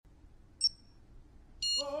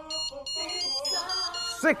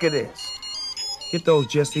sick of this. Get those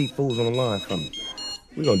Just Eat fools on the line for me.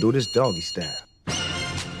 We're gonna do this doggy style.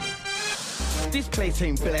 This place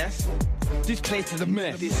ain't blessed. This place is a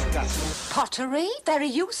mess. Disgusting. Pottery, very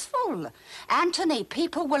useful. Anthony,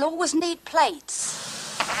 people will always need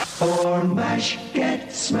plates. Or mash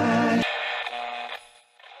get smashed.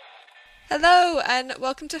 Hello and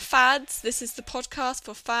welcome to Fads. This is the podcast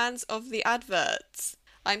for fans of the adverts.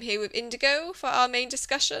 I'm here with Indigo for our main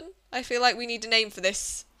discussion. I feel like we need a name for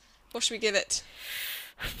this. What should we give it?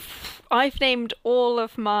 I've named all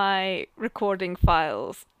of my recording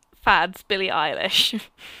files Fads Billie Eilish.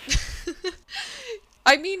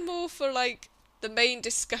 I mean more for like the main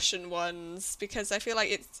discussion ones, because I feel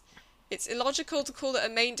like it's illogical to call it a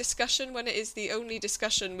main discussion when it is the only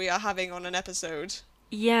discussion we are having on an episode.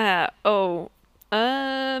 Yeah, yeah,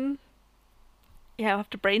 I'll have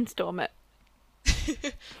to brainstorm it.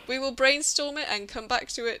 We will brainstorm it and come back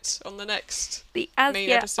to it on the next The as main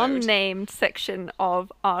yet episode. Unnamed section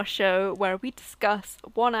of our show where we discuss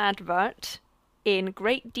one advert in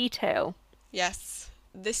great detail. Yes.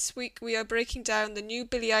 This week we are breaking down the new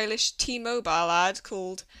Billie Eilish T-Mobile ad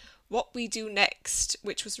called What We Do Next,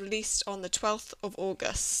 which was released on the 12th of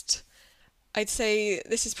August. I'd say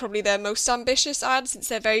this is probably their most ambitious ad since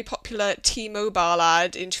their very popular T-Mobile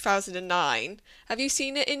ad in 2009. Have you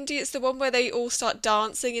seen it, Indy? It's the one where they all start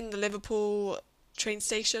dancing in the Liverpool train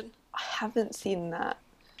station. I haven't seen that.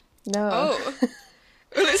 No. Oh.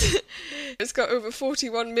 Well, it's got over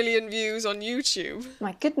 41 million views on YouTube.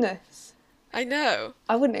 My goodness. I know.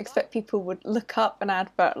 I wouldn't expect people would look up an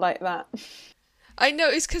advert like that. I know,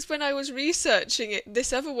 it's because when I was researching it,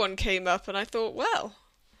 this other one came up and I thought, well,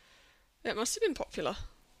 it must have been popular.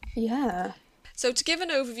 Yeah. So to give an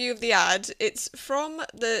overview of the ad, it's from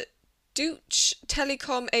the Deutsche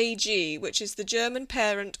Telekom AG, which is the German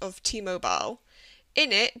parent of T-Mobile.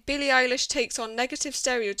 In it, Billie Eilish takes on negative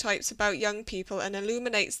stereotypes about young people and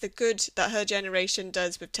illuminates the good that her generation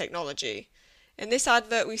does with technology. In this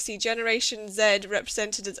advert, we see Generation Z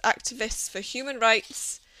represented as activists for human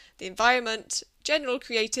rights, the environment, general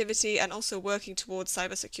creativity, and also working towards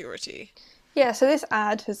cybersecurity. Yeah, so this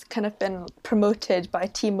ad has kind of been promoted by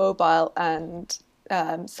T-Mobile and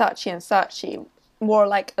Saatchi & Saatchi more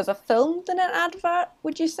like as a film than an advert,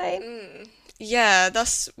 would you say? Yeah,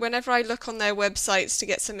 that's whenever I look on their websites to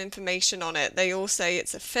get some information on it, they all say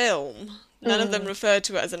it's a film. None of them refer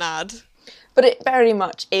to it as an ad. But it very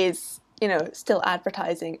much is, still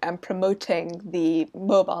advertising and promoting the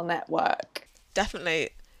mobile network. Definitely.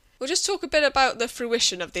 We'll just talk a bit about the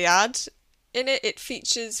fruition of the ad. In it, it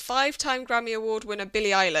features 5-time Grammy Award winner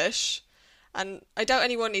Billie Eilish, and I doubt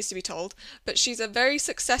anyone needs to be told, but she's a very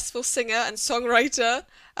successful singer and songwriter.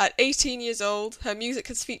 At 18 years old, her music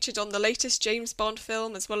has featured on the latest James Bond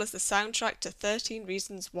film as well as the soundtrack to 13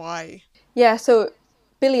 Reasons Why. Yeah, so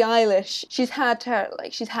Billie Eilish, she's had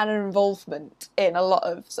her involvement in a lot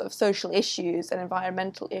of sort of social issues and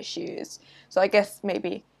environmental issues. So I guess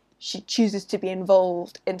maybe she chooses to be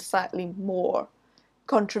involved in slightly more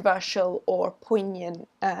controversial or poignant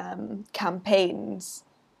campaigns.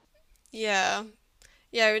 Yeah,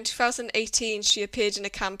 in 2018 she appeared in a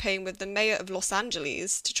campaign with the mayor of Los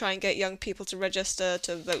Angeles to try and get young people to register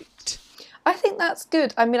to vote. I think that's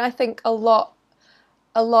good. I mean, I think a lot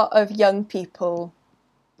of young people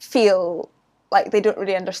feel like they don't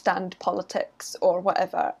really understand politics or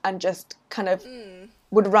whatever and just kind of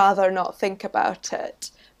would rather not think about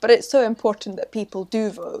it. But it's so important that people do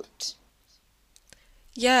vote.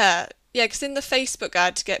 Yeah, because in the Facebook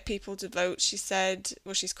ad to get people to vote, she said,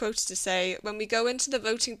 well, she's quoted to say, "When we go into the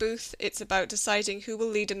voting booth, it's about deciding who will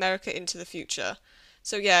lead America into the future."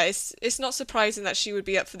 So yeah, it's not surprising that she would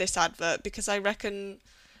be up for this advert, because I reckon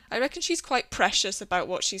she's quite precious about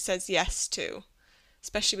what she says yes to,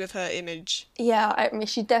 especially with her image. Yeah, I mean,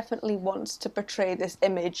 she definitely wants to portray this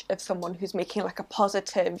image of someone who's making like a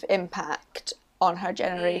positive impact on her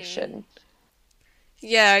generation.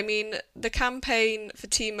 Yeah, I mean, the campaign for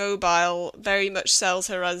T-Mobile very much sells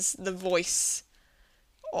her as the voice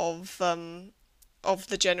of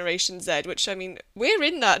the Generation Z, which, I mean, we're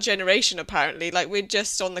in that generation apparently, like we're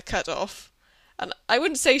just on the cut-off. And I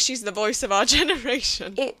wouldn't say she's the voice of our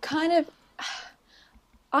generation. It kind of...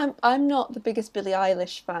 I'm not the biggest Billie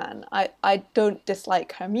Eilish fan. I don't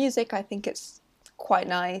dislike her music. I think it's quite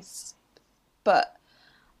nice. But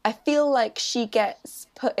I feel like she gets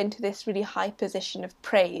put into this really high position of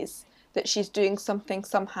praise, that she's doing something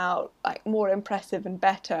somehow like more impressive and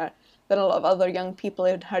better than a lot of other young people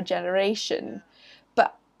in her generation.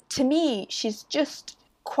 But to me, she's just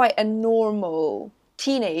quite a normal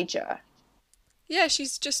teenager. Yeah,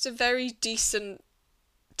 she's just a very decent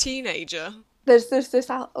teenager. There's this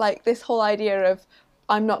like this whole idea of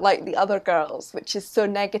I'm not like the other girls, which is so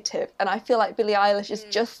negative. And I feel like Billie Eilish is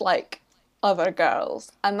just like other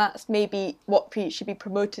girls. And that's maybe what should be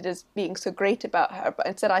promoted as being so great about her. But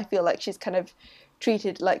instead I feel like she's kind of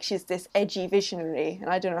treated like she's this edgy visionary. And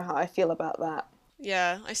I don't know how I feel about that.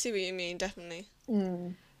 Yeah, I see what you mean, definitely.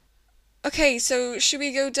 Okay, so should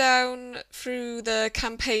we go down through the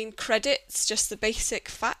campaign credits, just the basic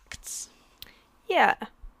facts? Yeah.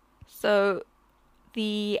 So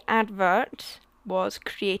the advert was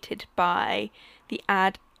created by the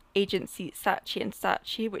ad agency Saatchi &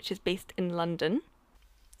 Saatchi, which is based in London.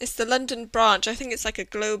 It's the London branch. I think it's like a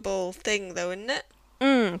global thing, though, isn't it?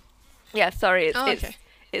 Yeah, sorry, okay.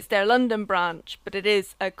 it's their London branch, but it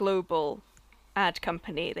is a global ad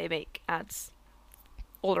company. They make ads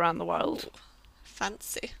all around the world. Ooh,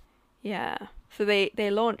 fancy. Yeah. So they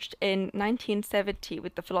launched in 1970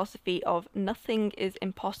 with the philosophy of nothing is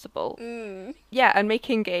impossible. Yeah, and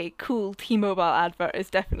making a cool T-Mobile advert is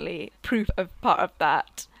definitely proof of part of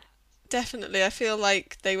that. Definitely. I feel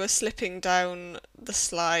like they were slipping down the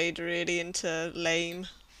slide really into lame.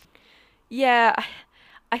 Yeah,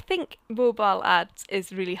 I think mobile ads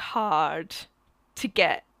is really hard to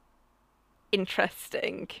get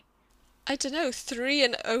interesting. I don't know,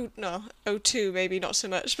 02 maybe not so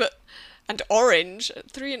much, but and Orange.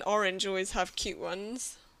 3 and Orange always have cute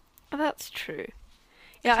ones. Oh, that's true.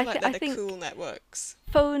 Yeah, I feel like they're I the think cool networks.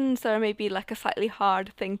 phones are maybe like a slightly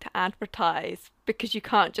hard thing to advertise because you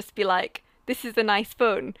can't just be like, this is a nice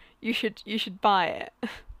phone, you should buy it.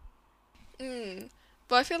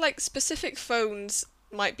 But I feel like specific phones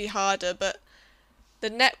might be harder, but the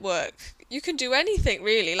network, you can do anything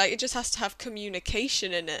really, like it just has to have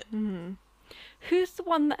communication in it. Who's the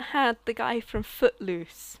one that had the guy from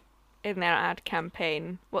Footloose in their ad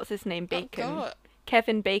campaign? What's his name? Bacon. Oh, God.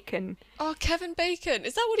 Kevin Bacon. Oh, Kevin Bacon.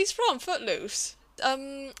 Is that what he's from? Footloose?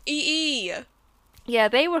 EE. Yeah,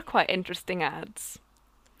 they were quite interesting ads.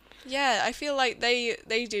 Yeah, I feel like they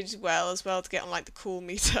did well as well to get on like the cool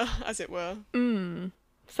meter, as it were.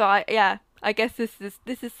 So I guess this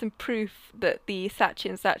is some proof that the Saatchi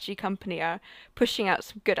 & Saatchi company are pushing out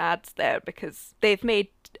some good ads there, because they've made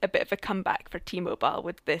a bit of a comeback for T-Mobile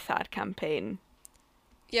with this ad campaign.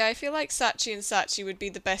 Yeah, I feel like Saatchi & Saatchi would be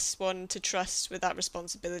the best one to trust with that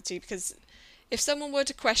responsibility, because if someone were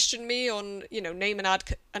to question me on, name an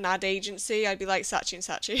ad agency, I'd be like Saatchi &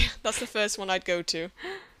 Saatchi. That's the first one I'd go to.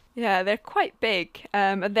 Yeah, they're quite big,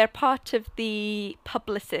 and they're part of the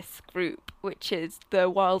Publicis Group, which is the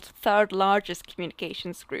world's third largest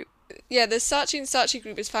communications group. Yeah, the Saatchi & Saatchi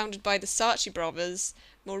Group is founded by the Saatchi brothers,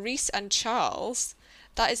 Maurice and Charles.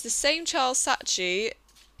 That is the same Charles Saatchi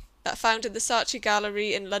that founded the Saatchi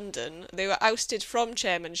Gallery in London. They were ousted from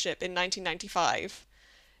chairmanship in 1995.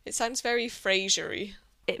 It sounds very Frasier-y.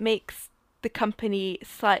 It makes the company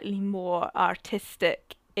slightly more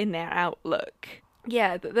artistic in their outlook.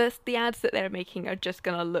 Yeah, the ads that they're making are just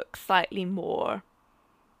going to look slightly more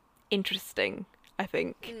interesting, I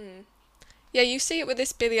think. Yeah, you see it with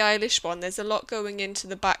this Billie Eilish one. There's a lot going into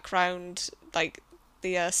the background, like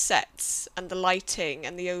the sets and the lighting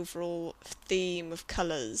and the overall theme of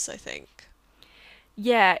colours, I think.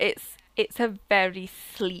 Yeah, it's a very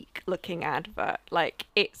sleek looking advert. Like,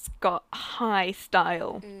 it's got high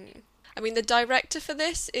style. I mean, the director for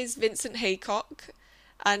this is Vincent Haycock,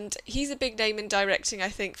 and he's a big name in directing, I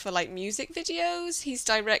think, for like music videos. He's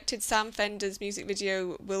directed Sam Fender's music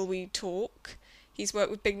video Will We Talk. He's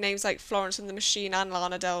worked with big names like Florence and the Machine and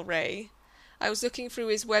Lana Del Rey. I was looking through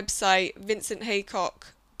his website,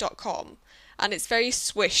 vincenthaycock.com, and it's very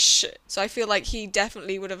swish, so I feel like he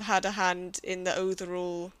definitely would have had a hand in the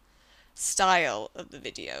overall style of the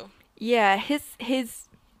video. Yeah, his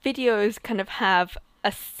videos kind of have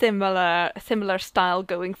a similar style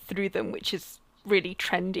going through them, which is really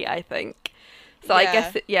trendy, I think. So I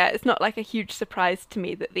guess it's not like a huge surprise to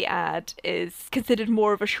me that the ad is considered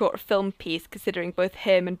more of a short film piece, considering both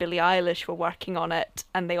him and Billie Eilish were working on it,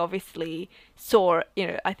 and they obviously saw,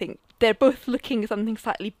 I think they're both looking at something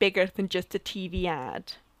slightly bigger than just a TV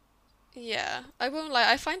ad. Yeah, I won't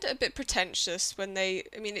lie, I find it a bit pretentious when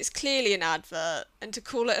it's clearly an advert, and to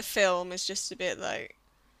call it a film is just a bit like,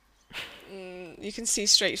 you can see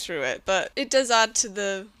straight through it, but it does add to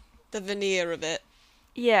the veneer of it.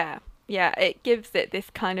 Yeah, it gives it this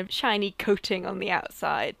kind of shiny coating on the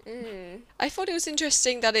outside. I thought it was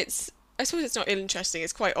interesting that I suppose it's not interesting,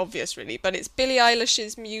 it's quite obvious really, but it's Billie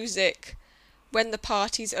Eilish's music When the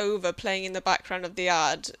Party's Over playing in the background of the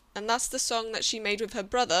ad, and that's the song that she made with her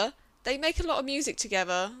brother. They make a lot of music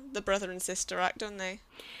together, the brother and sister act, don't they?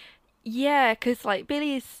 Yeah, because like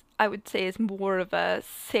Billie's, I would say, is more of a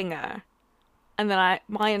singer, and then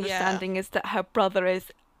my understanding is that her brother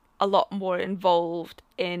is a lot more involved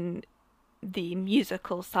in the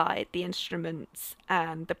musical side, the instruments,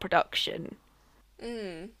 and the production.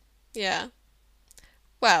 Yeah.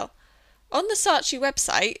 Well, on the Saatchi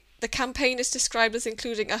website, the campaign is described as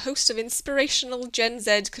including a host of inspirational Gen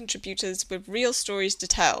Z contributors with real stories to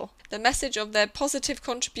tell. The message of their positive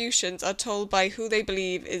contributions are told by who they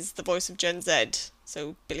believe is the voice of Gen Z,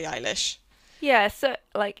 so Billie Eilish. Yeah, so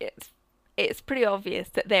like it's pretty obvious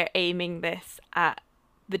that they're aiming this at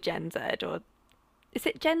the Gen Z, or is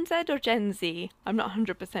it Gen Z or Gen Z? I'm not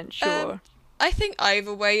 100% sure. I think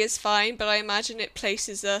either way is fine, but I imagine it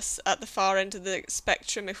places us at the far end of the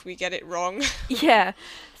spectrum if we get it wrong. Yeah,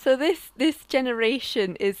 so this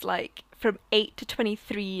generation is like from 8 to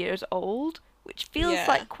 23 years old, which feels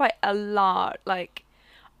like quite a lot. Like,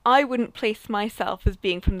 I wouldn't place myself as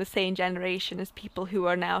being from the same generation as people who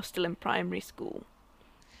are now still in primary school.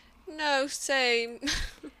 No, same.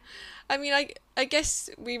 I mean, I guess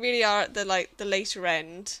we really are at the later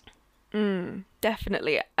end.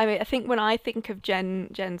 Definitely. I mean, I think when I think of Gen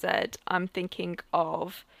Z, I'm thinking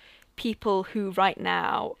of people who right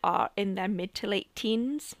now are in their mid to late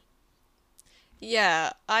teens.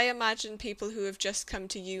 Yeah, I imagine people who have just come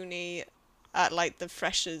to uni at like the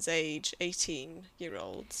freshers age,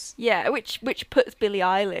 18-year-olds. Yeah, which puts Billie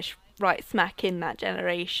Eilish right smack in that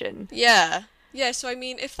generation. Yeah. Yeah, so I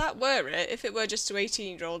mean, if that were it, if it were just to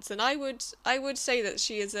 18-year-olds, then I would say that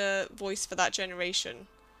she is a voice for that generation.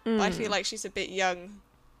 But I feel like she's a bit young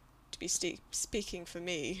to be speaking for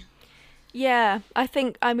me. Yeah,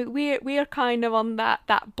 I mean we are kind of on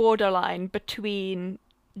that borderline between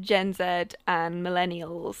Gen Z and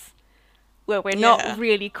millennials, where we're not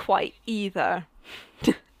really quite either.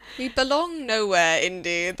 We belong nowhere,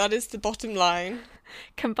 Indy. That is the bottom line.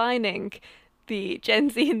 Combining the Gen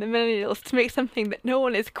Z and the millennials to make something that no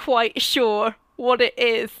one is quite sure what it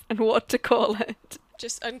is and what to call it.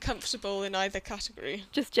 Just uncomfortable in either category.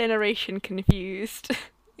 Just generation confused.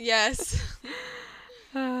 Yes.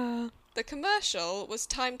 The commercial was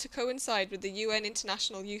timed to coincide with the UN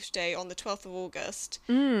International Youth Day on the 12th of August.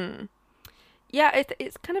 Yeah,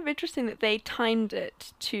 it's kind of interesting that they timed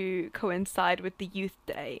it to coincide with the Youth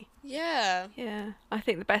Day. Yeah. Yeah, I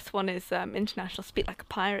think the best one is International Speak Like a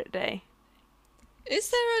Pirate Day. Is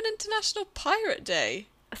there an International Pirate Day?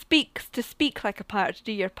 To speak like a pirate, to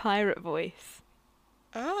do your pirate voice.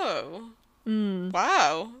 Oh.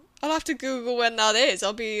 Wow. I'll have to Google when that is.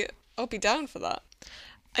 I'll be down for that.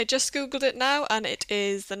 I just Googled it now, and it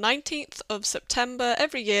is the 19th of September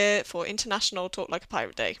every year for International Talk Like a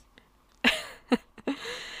Pirate Day.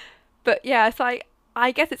 But yeah, so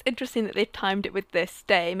I guess it's interesting that they've timed it with this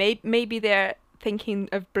day. Maybe they're thinking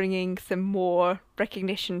of bringing some more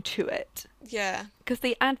recognition to it. Yeah. Because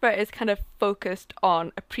the advert is kind of focused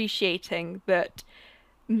on appreciating that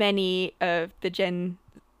many of the Gen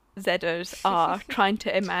Zers are trying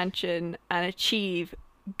to imagine and achieve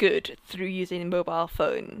good through using mobile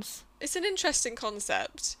phones. It's an interesting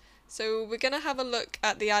concept. So we're going to have a look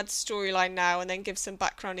at the ad storyline now and then give some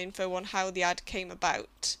background info on how the ad came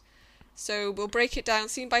about. So we'll break it down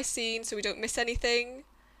scene by scene so we don't miss anything.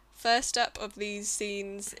 First up of these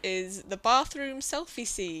scenes is the bathroom selfie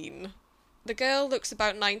scene. The girl looks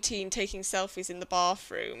about 19 taking selfies in the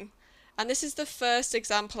bathroom. And this is the first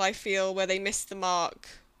example I feel where they missed the mark.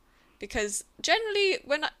 Because generally,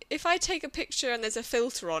 if I take a picture and there's a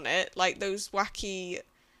filter on it, like those wacky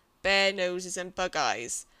bear noses and bug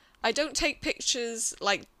eyes, I don't take pictures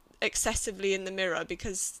like excessively in the mirror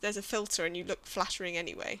because there's a filter and you look flattering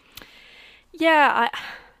anyway. Yeah,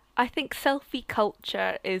 I think selfie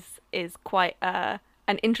culture is quite an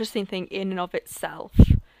interesting thing in and of itself.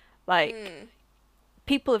 Like,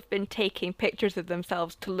 people have been taking pictures of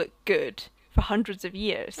themselves to look good for hundreds of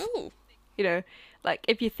years. Ooh. You know, like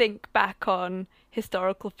if you think back on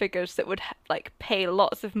historical figures that would pay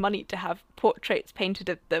lots of money to have portraits painted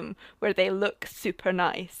of them where they look super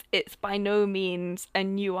nice, it's by no means a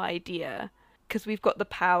new idea because we've got the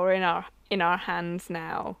power in our hands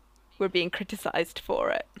now. We're being criticised for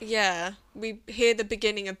it. Yeah, we hear the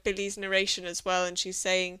beginning of Billie's narration as well, and she's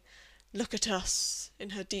saying, "Look at us,"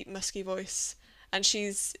 in her deep, musky voice. And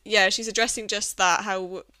she's addressing just that,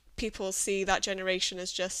 how people see that generation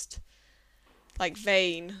as just, like,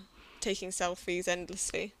 vain, taking selfies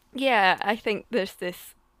endlessly. Yeah, I think there's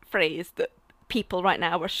this phrase that people right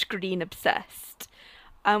now are screen obsessed.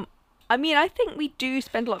 I mean, I think we do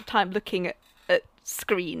spend a lot of time looking at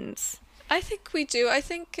screens. I think we do. I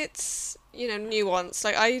think it's, nuanced.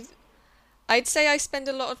 Like, I'd say I spend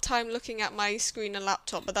a lot of time looking at my screen and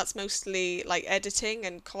laptop, but that's mostly like editing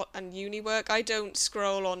and uni work. I don't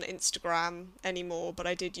scroll on Instagram anymore, but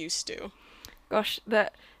I did used to. Gosh,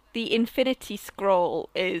 the infinity scroll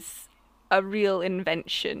is a real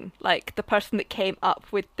invention. Like, the person that came up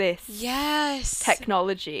with this Yes.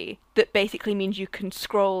 technology that basically means you can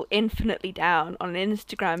scroll infinitely down on an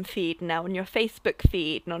Instagram feed, now on your Facebook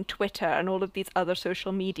feed, and on Twitter, and all of these other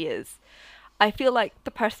social medias. I feel like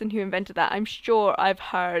the person who invented that, I'm sure I've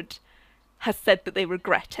heard, has said that they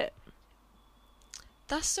regret it.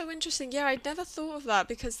 That's so interesting. Yeah, I'd never thought of that,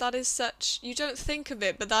 because that is such... You don't think of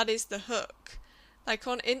it, but that is the hook. Like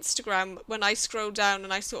on Instagram, when I scroll down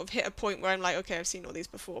and I sort of hit a point where I'm like, okay, I've seen all these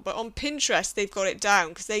before. But on Pinterest, they've got it down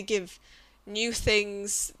because they give new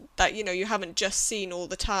things that, you know, you haven't just seen all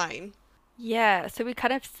the time. Yeah, so we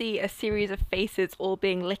kind of see a series of faces all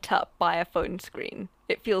being lit up by a phone screen.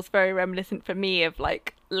 It feels very reminiscent for me of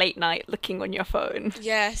like late night looking on your phone.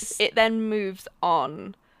 Yes. It then moves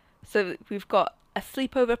on. So we've got a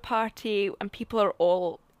sleepover party and people are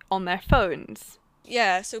all on their phones.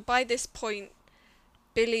 Yeah, so by this point,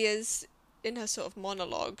 Billy is in her sort of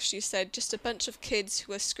monologue. She said, just a bunch of kids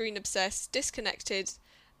who are screen obsessed, disconnected,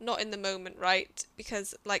 not in the moment, right?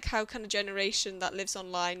 Because, like, how can a generation that lives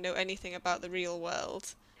online know anything about the real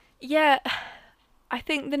world? Yeah, I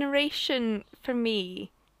think the narration for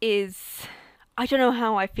me is... I don't know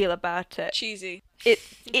how I feel about it. Cheesy. It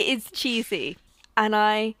is cheesy. And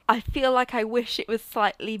I feel like I wish it was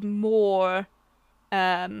slightly more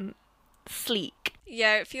sleek.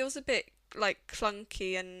 Yeah, it feels a bit like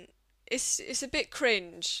clunky, and it's a bit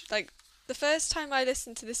cringe. Like the first time I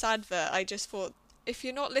listened to this advert, I just thought, if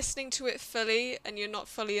you're not listening to it fully and you're not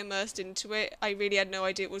fully immersed into it, I really had no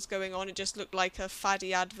idea what was going on. It just looked like a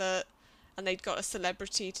faddy advert, and they'd got a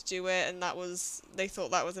celebrity to do it, and they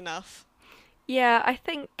thought that was enough. Yeah, I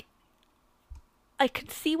think I could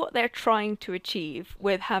see what they're trying to achieve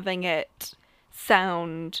with having it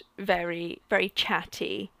sound very, very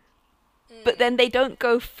chatty. But then they don't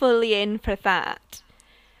go fully in for that.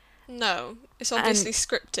 No, it's obviously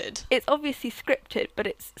scripted. It's obviously scripted, but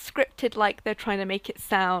it's scripted like they're trying to make it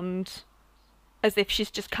sound as if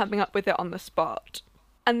she's just coming up with it on the spot.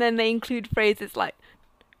 And then they include phrases like,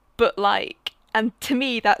 but like, and to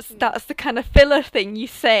me that's the kind of filler thing you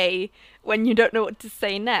say when you don't know what to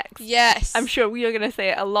say next. Yes. I'm sure we are going to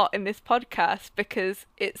say it a lot in this podcast because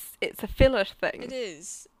it's a filler thing. It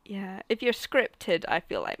is. Yeah, if you're scripted, I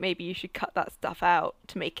feel like maybe you should cut that stuff out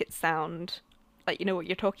to make it sound like you know what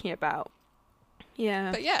you're talking about.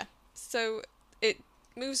 Yeah. But yeah, so it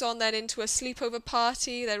moves on then into a sleepover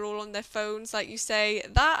party. They're all on their phones, like you say.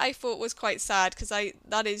 That I thought was quite sad, because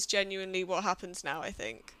that is genuinely what happens now, I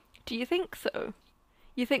think. Do you think so?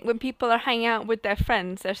 You think when people are hanging out with their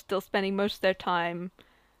friends, they're still spending most of their time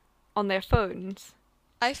on their phones?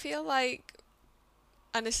 I feel like,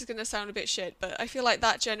 and this is going to sound a bit shit, but I feel like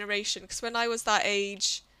that generation, because when I was that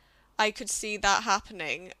age, I could see that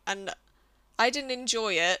happening, and I didn't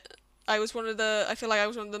enjoy it. I feel like I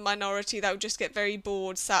was one of the minority that would just get very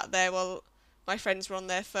bored, sat there while my friends were on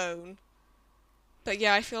their phone. But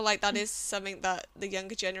yeah, I feel like that is something that the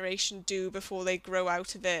younger generation do before they grow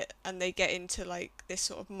out of it, and they get into like this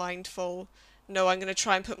sort of mindful, no, I'm going to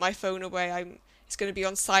try and put my phone away, it's going to be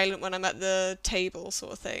on silent when I'm at the table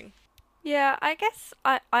sort of thing. Yeah, I guess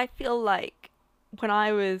I feel like when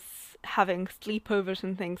I was having sleepovers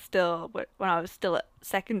and things still, when I was still at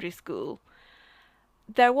secondary school,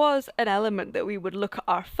 there was an element that we would look at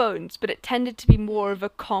our phones, but it tended to be more of a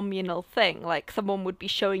communal thing. Like someone would be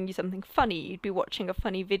showing you something funny, you'd be watching a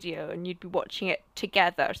funny video and you'd be watching it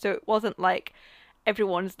together. So it wasn't like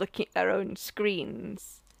everyone's looking at their own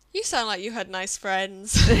screens. You sound like you had nice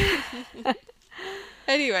friends.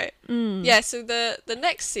 Anyway, yeah, so the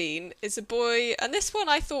next scene is a boy, and this one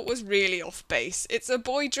I thought was really off base. It's a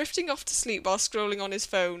boy drifting off to sleep while scrolling on his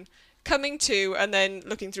phone, coming to, and then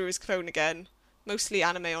looking through his phone again. Mostly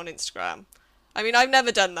anime on Instagram. I mean, I've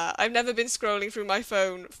never done that. I've never been scrolling through my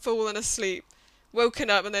phone, fallen asleep, woken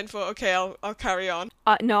up, and then thought, okay, I'll carry on.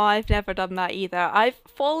 No, I've never done that either. I've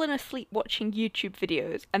fallen asleep watching YouTube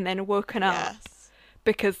videos and then woken up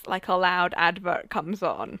because like a loud advert comes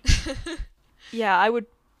on. Yeah, I would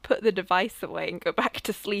put the device away and go back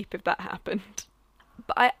to sleep if that happened.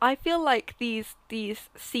 But I feel like these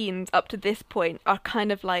scenes up to this point are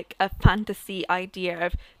kind of like a fantasy idea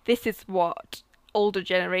of this is what older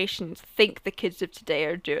generations think the kids of today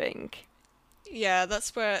are doing. Yeah,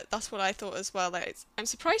 that's what I thought as well. Like, I'm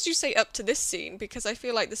surprised you say up to this scene, because I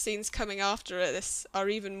feel like the scenes coming after this are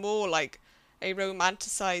even more like a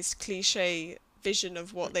romanticized cliche vision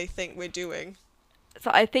of what they think we're doing. So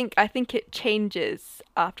I think it changes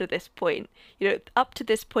after this point. Up to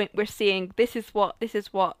this point, we're seeing this is what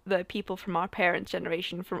the people from our parents'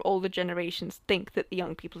 generation, from older generations, think that the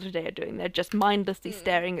young people today are doing. They're just mindlessly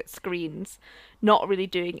staring at screens, not really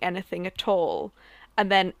doing anything at all.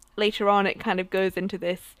 And then later on, it kind of goes into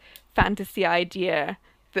this fantasy idea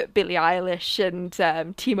that Billie Eilish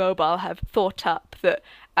and T-Mobile have thought up, that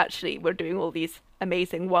actually we're doing all these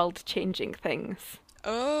amazing world-changing things.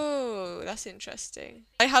 Oh, that's interesting.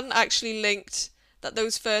 I hadn't actually linked that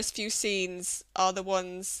those first few scenes are the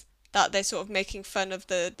ones that they're sort of making fun of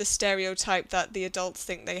the stereotype that the adults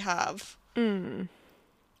think they have.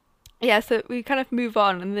 Yeah, so we kind of move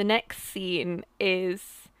on, and the next scene is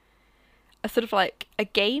a sort of like a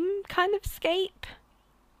game kind of scape.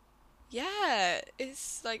 Yeah,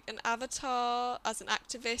 it's like an avatar as an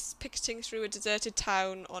activist picketing through a deserted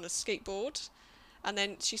town on a skateboard. And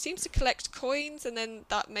then she seems to collect coins, and then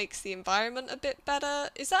that makes the environment a bit better.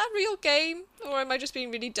 Is that a real game? Or am I just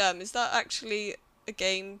being really dumb? Is that actually a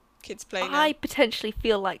game kids play now? I potentially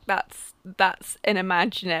feel like that's an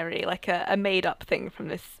imaginary, like a made up thing from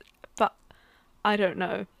this, but I don't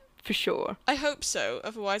know for sure. I hope so,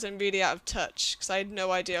 otherwise I'm really out of touch, because I had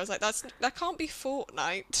no idea. I was like, that can't be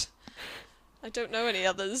Fortnite. I don't know any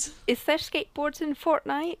others. Is there skateboards in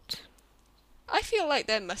Fortnite? I feel like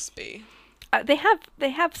there must be. They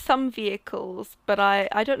have some vehicles, but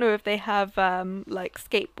I don't know if they have like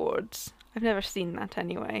skateboards. I've never seen that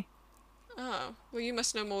anyway. Oh, well, you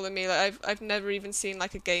must know more than me. Like, I've never even seen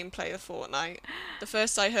like a gameplay of Fortnite. The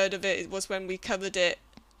first I heard of it was when we covered it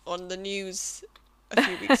on the news a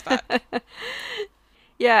few weeks back.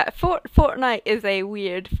 Yeah, Fortnite is a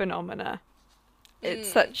weird phenomena.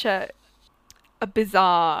 It's such a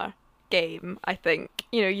bizarre game, I think.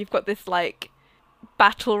 You've got this like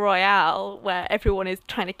battle royale where everyone is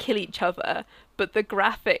trying to kill each other, but the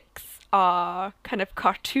graphics are kind of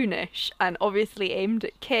cartoonish and obviously aimed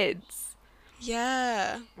at kids.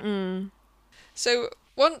 Yeah. So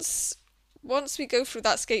once we go through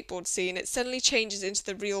that skateboard scene, it suddenly changes into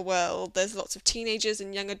the real world. There's lots of teenagers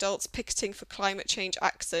and young adults picketing for climate change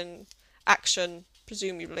action,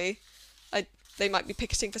 presumably. They might be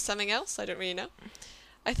picketing for something else, I don't really know.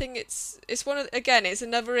 I think it's it's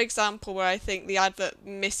another example where I think the advert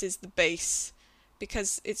misses the base,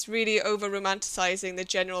 because it's really over-romanticizing the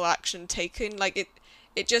general action taken. Like,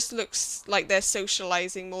 it just looks like they're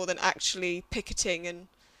socializing more than actually picketing, and,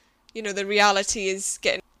 the reality is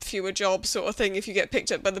getting fewer jobs sort of thing if you get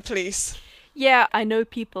picked up by the police. Yeah, I know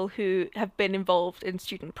people who have been involved in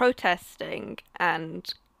student protesting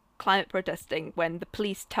and climate protesting when the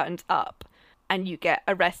police turns up and you get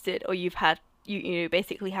arrested, or you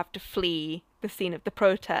basically have to flee the scene of the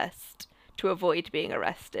protest to avoid being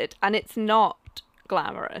arrested. And it's not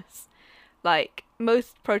glamorous. Like,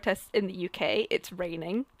 most protests in the UK, it's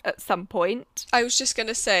raining at some point. I was just going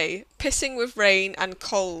to say, pissing with rain and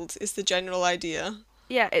cold is the general idea.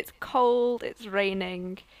 Yeah, it's cold, it's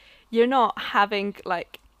raining. You're not having,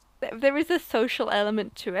 like... There is a social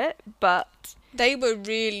element to it, but... They were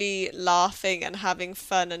really laughing and having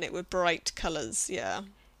fun, and it were bright colours, yeah.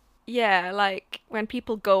 Yeah, like, when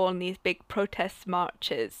people go on these big protest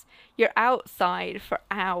marches, you're outside for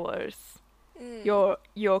hours. You're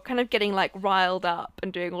kind of getting, like, riled up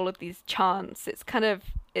and doing all of these chants. It's kind of...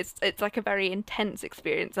 It's like a very intense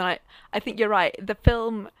experience, and I think you're right. The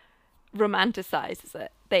film romanticizes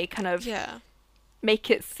it. They kind of make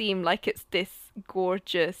it seem like it's this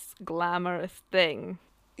gorgeous, glamorous thing.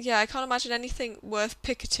 Yeah, I can't imagine anything worth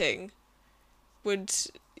picketing would,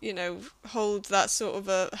 hold that sort of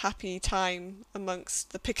a happy time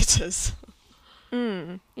amongst the picketers.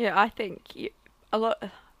 Yeah, I think a lot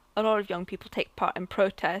of young people take part in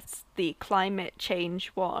protests. The climate change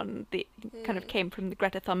one, kind of came from the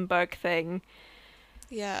Greta Thunberg thing.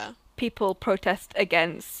 Yeah. People protest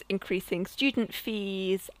against increasing student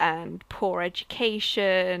fees and poor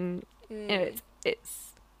education.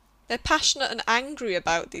 It's They're passionate and angry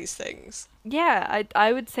about these things. Yeah,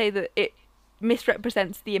 I would say that it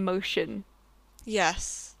misrepresents the emotion.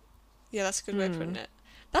 Yes. Yeah, that's a good way of putting it.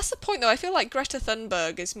 That's the point, though. I feel like Greta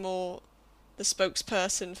Thunberg is more the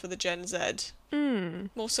spokesperson for the Gen Z.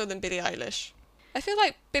 More so than Billie Eilish. I feel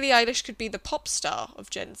like Billie Eilish could be the pop star of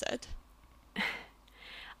Gen Z.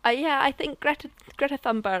 Yeah, I think Greta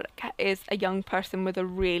Thunberg is a young person with a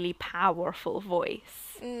really powerful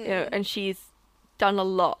voice. And she's done a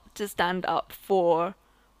lot to stand up for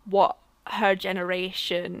what her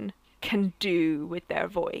generation can do with their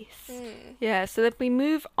voice. Yeah, so that we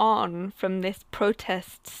move on from this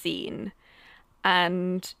protest scene,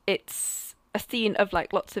 and it's a scene of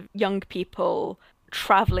like lots of young people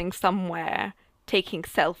traveling somewhere, taking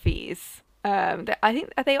selfies. I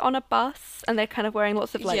think, are they on a bus and they're kind of wearing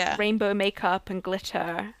lots of like Yeah. rainbow makeup and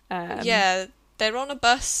glitter? Yeah, they're on a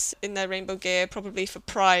bus in their rainbow gear, probably for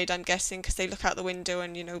Pride, I'm guessing, because they look out the window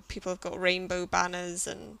and, you know, people have got rainbow banners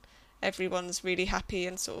and everyone's really happy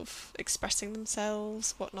and sort of expressing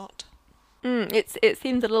themselves, whatnot. It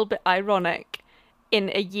seems a little bit ironic in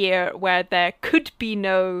a year where there could be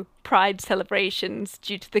no Pride celebrations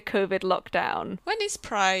due to the COVID lockdown. When is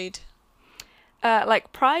Pride?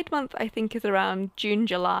 Like Pride Month, I think is around June,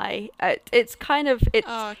 July. It's kind of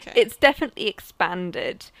Oh, okay. it's definitely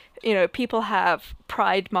expanded. You know, people have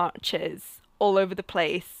Pride marches all over the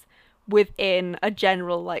place within a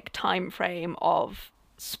general like time frame of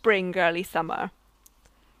spring, early summer.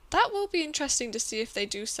 That will be interesting to see if they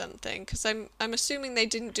do something, because I'm assuming they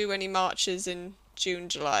didn't do any marches in June,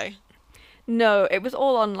 July. No, it was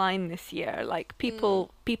all online this year. Like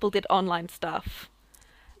people did online stuff.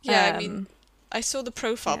 Yeah, I mean, I saw the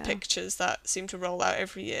profile yeah. pictures that seem to roll out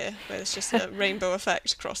every year, where there's just a rainbow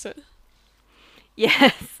effect across it.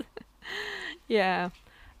 Yes. Yeah.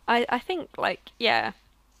 I think like, yeah,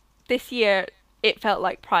 this year it felt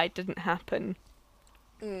like Pride didn't happen.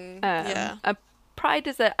 Yeah. Pride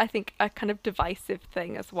is I think a kind of divisive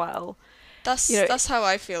thing as well. That's how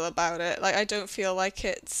I feel about it. Like, I don't feel like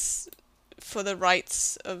it's for the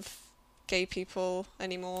rights of gay people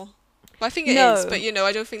anymore. Well, I think it is, but you know,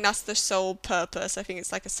 I don't think that's the sole purpose. I think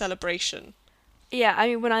it's like a celebration. Yeah, I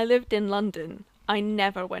mean, when I lived in London, I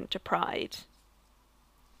never went to Pride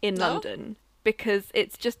in No? London because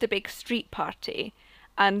it's just a big street party,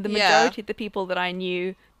 and the Yeah. majority of the people that I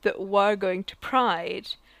knew that were going to Pride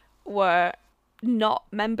were not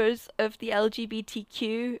members of the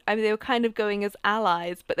LGBTQ. I mean, they were kind of going as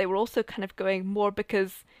allies, but they were also kind of going more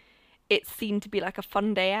because it seemed to be like a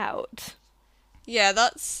fun day out. Yeah,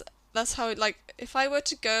 that's how it, like, if I were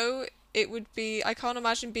to go, it would be, I can't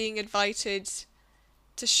imagine being invited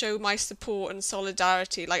to show my support and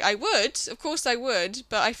solidarity. Like, I would, of course I would,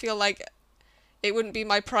 but I feel like it wouldn't be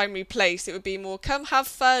my primary place. It would be more, come have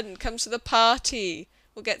fun, come to the party,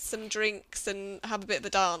 we'll get some drinks and have a bit of a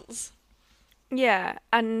dance. Yeah,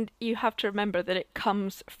 and you have to remember that it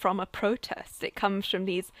comes from a protest. It comes from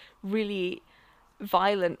these really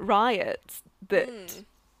violent riots that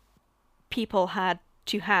people had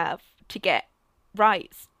to have to get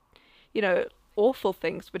rights. You know, awful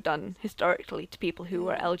things were done historically to people who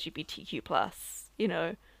were LGBTQ plus, you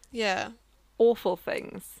know, Yeah. awful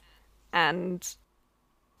things. And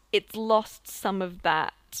it's lost some of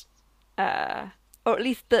that, or at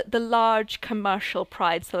least the large commercial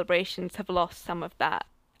Pride celebrations have lost some of that.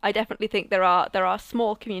 I definitely think there are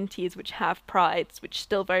small communities which have prides which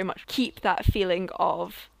still very much keep that feeling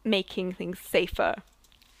of making things safer.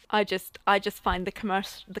 I just find the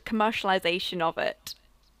commercialization of it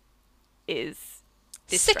is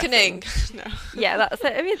distressing. Sickening. No. Yeah, that's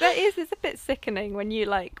it. I mean, it's a bit sickening when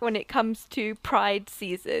it comes to Pride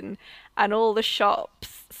season and all the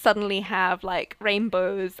shops suddenly have like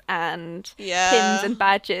rainbows and Yeah. pins and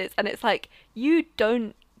badges, and it's like, you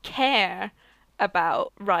don't care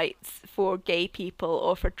about rights for gay people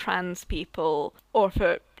or for trans people or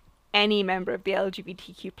for any member of the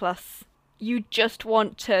LGBTQ plus. You just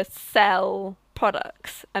want to sell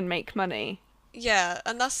products and make money. Yeah,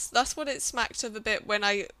 and that's what it smacked of a bit when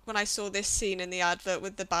I saw this scene in the advert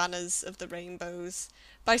with the banners of the rainbows.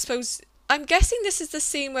 But I suppose I'm guessing this is the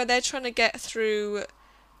scene where they're trying to get through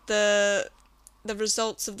the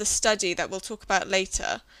results of the study that we'll talk about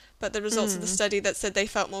later. But the results of the study that said they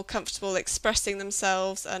felt more comfortable expressing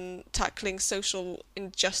themselves and tackling social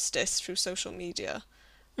injustice through social media.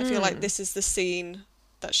 I feel like this is the scene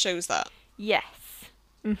that shows that. Yes.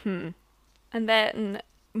 And then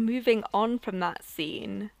moving on from that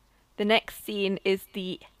scene, the next scene is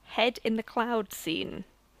the head in the cloud scene.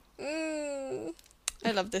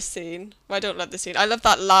 I love this scene. Well, I don't love this scene. I love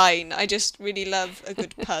that line. I just really love a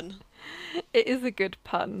good pun. It is a good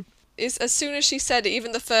pun. As soon as she said it,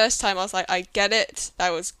 even the first time, I was like, I get it. That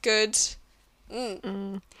was good.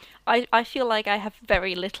 I feel like I have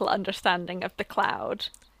very little understanding of the cloud.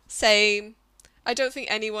 Same. I don't think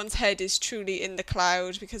anyone's head is truly in the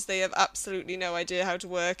cloud because they have absolutely no idea how to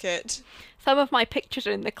work it. Some of my pictures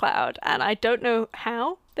are in the cloud, and I don't know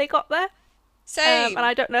how they got there. Same. And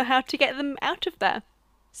I don't know how to get them out of there.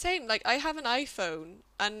 Same. Like, I have an iPhone,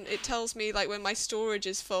 and it tells me like when my storage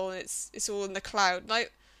is full and it's all in the cloud.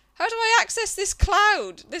 Like, how do I access this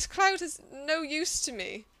cloud? This cloud is no use to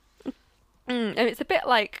me. And it's a bit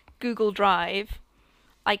like Google Drive,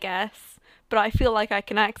 I guess, but I feel like I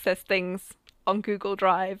can access things on Google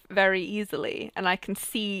Drive very easily, and I can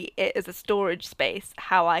see it as a storage space,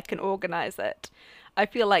 how I can organize it. I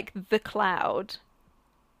feel like the cloud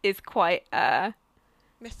is quite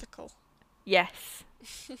mythical. Yes.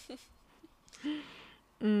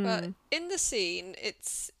 But in the scene,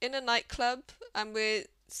 it's in a nightclub, and we're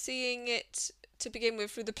seeing it to begin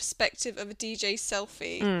with through the perspective of a DJ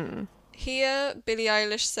selfie. Here, Billie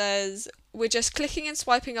Eilish says, "We're just clicking and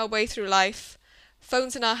swiping our way through life,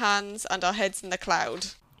 phones in our hands and our heads in the cloud."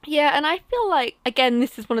 Yeah, and I feel like, again,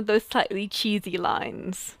 this is one of those slightly cheesy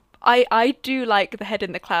lines. I do like the head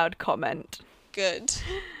in the cloud comment. Good.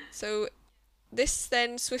 So this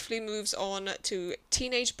then swiftly moves on to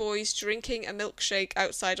teenage boys drinking a milkshake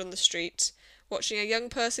outside on the street, watching a young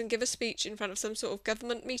person give a speech in front of some sort of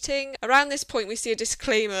government meeting. Around this point, we see a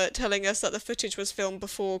disclaimer telling us that the footage was filmed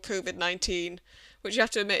before COVID-19, which you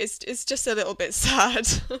have to admit is just a little bit sad.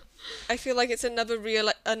 I feel like it's another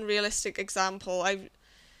unrealistic example.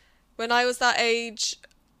 When I was that age,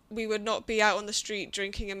 we would not be out on the street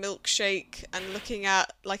drinking a milkshake and looking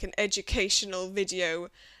at like an educational video.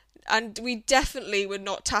 And we definitely would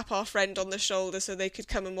not tap our friend on the shoulder so they could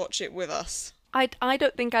come and watch it with us. I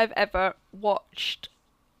don't think I've ever watched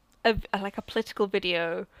a political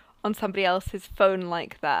video on somebody else's phone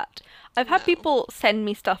like that. I've had people send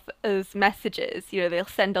me stuff as messages. You know, they'll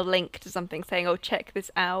send a link to something saying, "Oh, check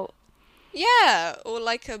this out." Yeah, or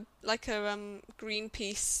like a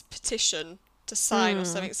Greenpeace petition to sign or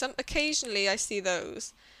something. Occasionally I see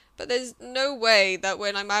those. But there's no way that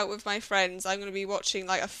when I'm out with my friends, I'm going to be watching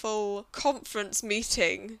like a full conference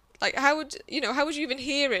meeting. Like, how would you even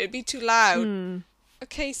hear it? It'd be too loud.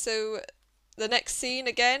 Okay, so the next scene,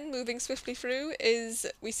 again, moving swiftly through, is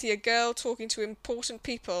we see a girl talking to important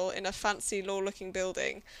people in a fancy law-looking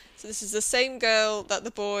building. So this is the same girl that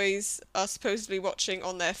the boys are supposedly watching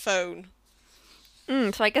on their phone.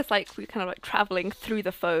 So I guess like we're kind of like traveling through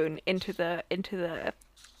the phone into the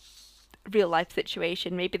real life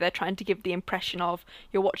situation. Maybe they're trying to give the impression of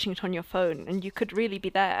you're watching it on your phone and you could really be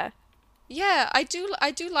there. Yeah, I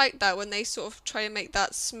do like that when they sort of try and make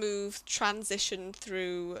that smooth transition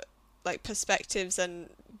through like perspectives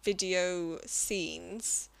and video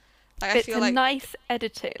scenes. Like, It's a nice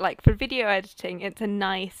editing. Like for video editing, it's a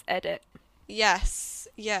nice edit. Yes,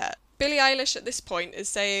 yeah. Billie Eilish at this point is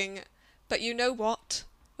saying, "But you know what?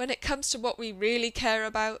 When it comes to what we really care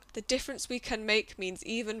about, the difference we can make means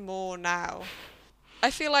even more now." I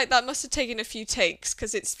feel like that must have taken a few takes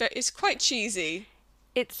because it's quite cheesy.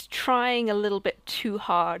 It's trying a little bit too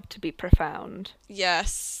hard to be profound.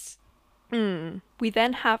 Yes. We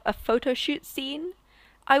then have a photo shoot scene.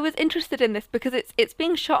 I was interested in this because it's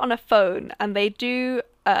being shot on a phone, and they do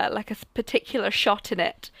like a particular shot in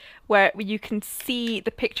it where you can see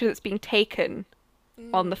the picture that's being taken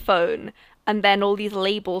on the phone, and then all these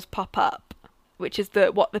labels pop up, which is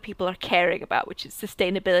what the people are caring about, which is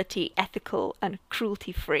sustainability, ethical, and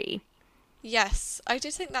cruelty-free. Yes, I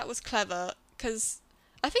did think that was clever, because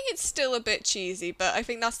I think it's still a bit cheesy, but I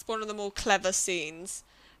think that's one of the more clever scenes.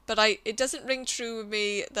 But it doesn't ring true with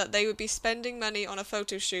me that they would be spending money on a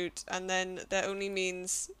photo shoot and then their only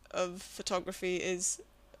means of photography is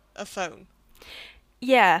a phone.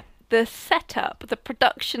 Yeah, the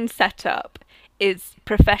production setup is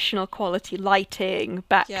professional quality lighting,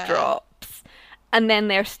 backdrops, and then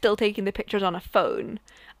they're still taking the pictures on a phone.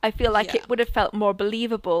 I feel like it would have felt more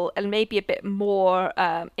believable and maybe a bit more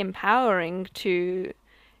empowering to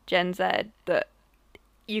Gen Z that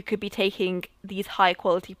you could be taking these high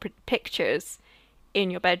quality pictures in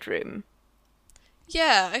your bedroom.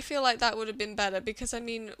 Yeah, I feel like that would have been better because, I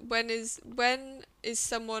mean, when is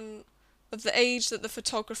someone of the age that the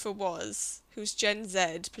photographer was, who's Gen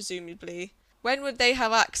Z presumably, when would they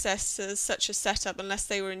have access to such a setup unless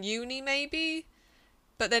they were in uni maybe?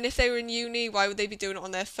 But then if they were in uni, why would they be doing it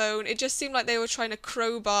on their phone? It just seemed like they were trying to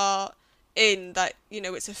crowbar in that,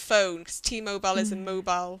 it's a phone, because T-Mobile is a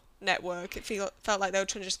mobile network. It felt like they were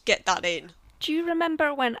trying to just get that in. Do you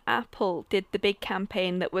remember when Apple did the big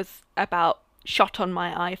campaign that was about shot on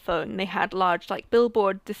my iPhone? They had large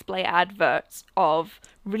billboard display adverts of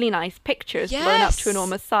really nice pictures blown up to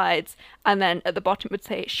enormous size, and then at the bottom it would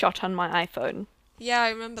say shot on my iPhone. Yeah, I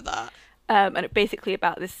remember that. And it basically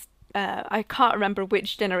about this, I can't remember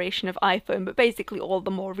which generation of iPhone, but basically all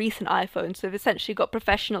the more recent iPhones have essentially got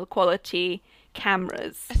professional quality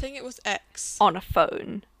cameras. I think it was X. On a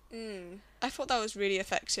phone. I thought that was really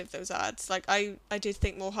effective, those ads. I did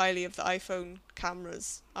think more highly of the iPhone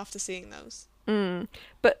cameras after seeing those.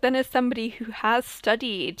 But then as somebody who has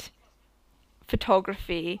studied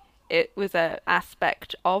photography, it was an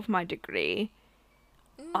aspect of my degree,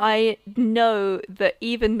 I know that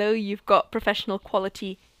even though you've got professional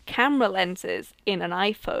quality camera lenses in an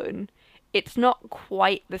iPhone, it's not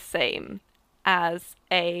quite the same as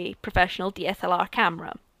a professional DSLR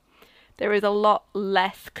camera. there is a lot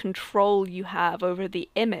less control you have over the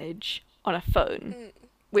image on a phone,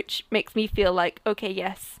 which makes me feel like, okay,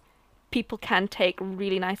 yes, people can take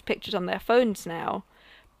really nice pictures on their phones now,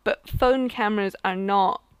 but phone cameras are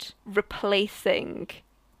not replacing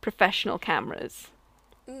professional cameras.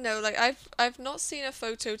 No, like I've not seen a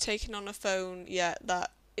photo taken on a phone yet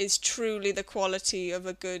that is truly the quality of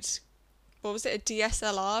a good, what was it, a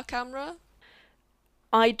DSLR camera?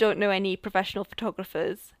 I don't know any professional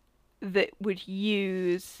photographers that would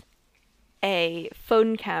use a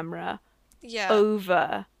phone camera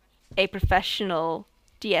over a professional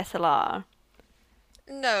DSLR.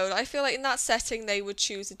 No, I feel like in that setting they would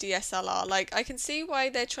choose a DSLR. Like, I can see why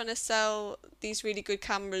they're trying to sell these really good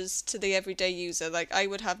cameras to the everyday user. Like, I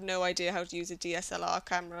would have no idea how to use a DSLR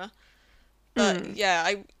camera. But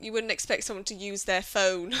yeah, you wouldn't expect someone to use their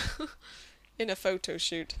phone in a photo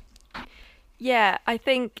shoot. Yeah, I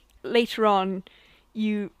think later on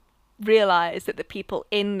you realise that the people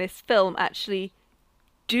in this film actually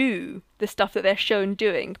do the stuff that they're shown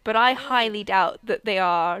doing, but I highly doubt that they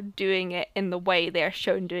are doing it in the way they're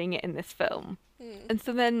shown doing it in this film. And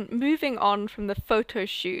so then moving on from the photo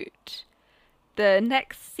shoot, the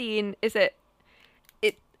next scene is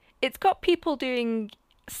it's got people doing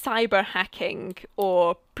cyber hacking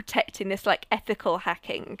or protecting this like ethical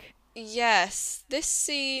hacking. Yes, this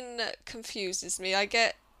scene confuses me. I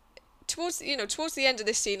get towards the end of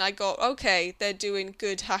this scene, I got, okay, they're doing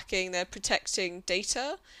good hacking, they're protecting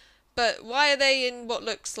data, but why are they in what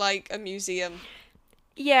looks like a museum?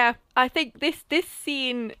 Yeah, I think this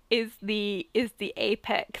scene is the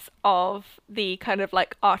apex of the kind of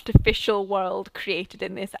like artificial world created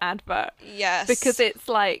in this advert. Yes. Because it's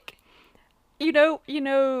like, you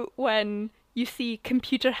know when you see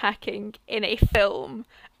computer hacking in a film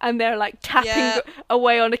and they're like tapping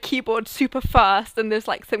away on a keyboard super fast and there's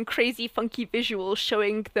like some crazy funky visuals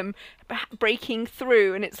showing them breaking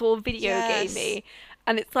through and it's all video gamey.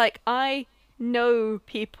 And it's like, I know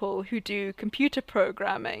people who do computer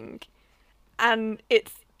programming and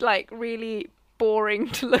it's like really boring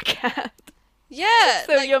to look at. Yeah.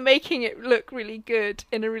 So you're making it look really good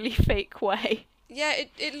in a really fake way. Yeah,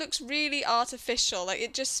 it looks really artificial. Like,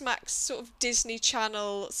 it just smacks sort of Disney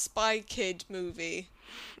Channel Spy Kid movie.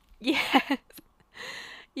 Yes.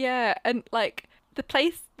 Yeah, and like the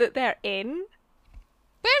place that they're in.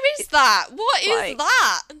 Where is that? What is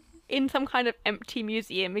that? In some kind of empty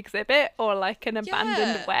museum exhibit or like an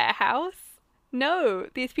abandoned warehouse. No,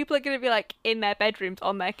 these people are going to be like in their bedrooms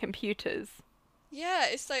on their computers. Yeah,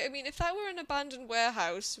 it's like, I mean, if that were an abandoned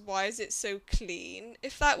warehouse, why is it so clean?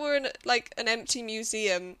 If that were an empty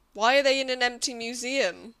museum, why are they in an empty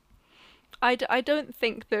museum? I don't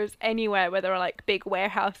think there's anywhere where there are like big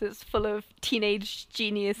warehouses full of teenage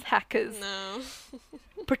genius hackers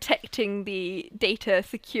protecting the data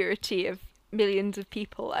security of millions of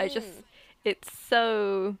people. It's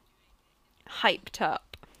so hyped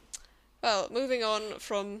up. Well, moving on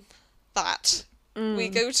from that, we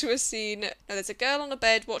go to a scene. Now, there's a girl on a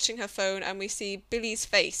bed watching her phone, and we see Billy's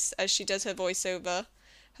face as she does her voiceover.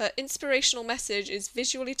 Her inspirational message is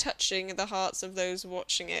visually touching the hearts of those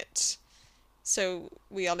watching it. So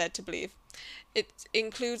we are led to believe. It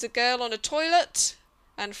includes a girl on a toilet,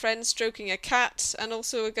 and friends stroking a cat, and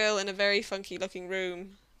also a girl in a very funky looking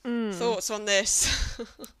room. Thoughts on this?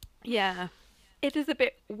 Yeah. It is a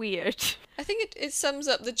bit weird. I think it sums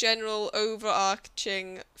up the general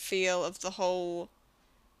overarching feel of the whole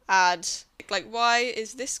ad. Like, why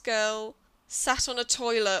is this girl sat on a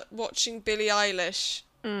toilet watching Billie Eilish?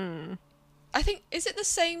 I think, is it the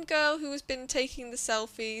same girl who has been taking the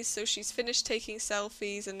selfies, so she's finished taking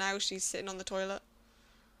selfies and now she's sitting on the toilet?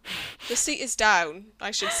 The seat is down, I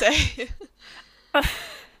should say.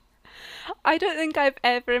 I don't think I've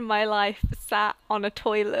ever in my life sat on a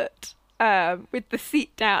toilet with the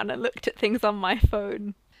seat down and looked at things on my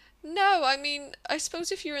phone. No, I mean, I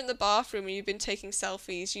suppose if you're in the bathroom and you've been taking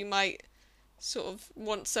selfies, you might sort of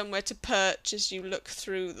want somewhere to perch as you look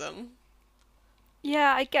through them.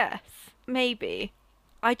 Yeah, I guess. Maybe.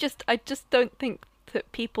 I just don't think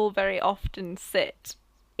that people very often sit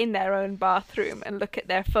in their own bathroom and look at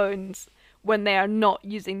their phones when they are not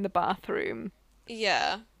using the bathroom.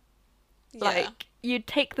 Yeah. Like, you'd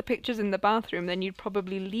take the pictures in the bathroom, then you'd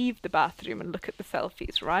probably leave the bathroom and look at the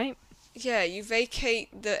selfies, right? Yeah, you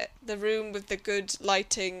vacate the room with the good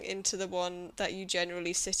lighting into the one that you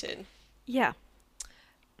generally sit in. Yeah.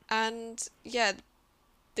 And, yeah,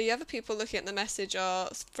 the other people looking at the message are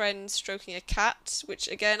friends stroking a cat, which,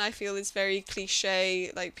 again, I feel is very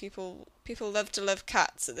cliché. Like, people love to love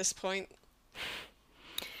cats at this point.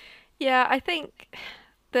 Yeah, I think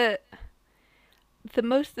that the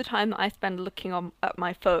most of the time that I spend looking at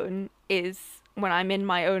my phone is when I'm in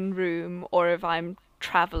my own room or if I'm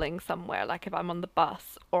traveling somewhere, like if I'm on the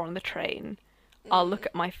bus or on the train, I'll look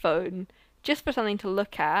at my phone just for something to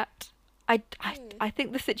look at. I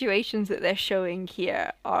think the situations that they're showing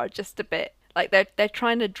here are just a bit like they're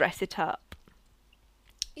trying to dress it up.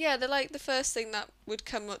 Yeah, they're like the first thing that would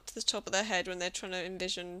come up to the top of their head when they're trying to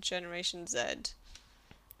envision Generation Z.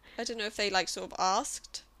 I don't know if they like sort of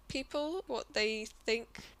asked people what they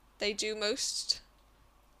think they do most.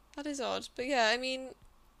 That is odd. But yeah, I mean,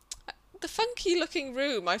 the funky looking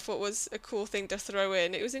room I thought was a cool thing to throw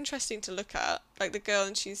in. It was interesting to look at. Like the girl,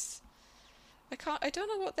 and I don't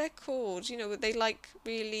know what they're called. You know, they like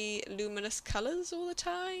really luminous colours all the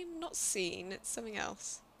time. Not seen, it's something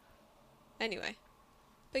else. Anyway.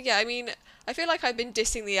 But yeah, I mean, I feel like I've been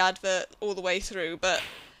dissing the advert all the way through, but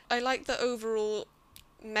I like the overall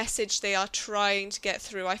message they are trying to get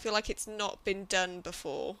through. I feel like it's not been done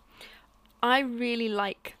before. I really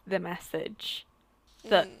like the message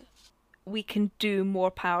that we can do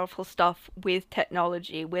more powerful stuff with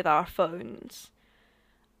technology, with our phones.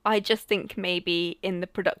 I just think maybe in the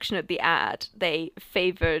production of the ad, they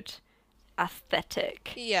favoured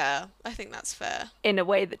aesthetic. Yeah, I think that's fair. In a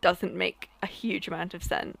way that doesn't make a huge amount of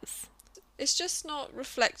sense. It's just not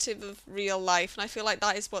reflective of real life, and I feel like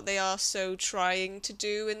that is what they are so trying to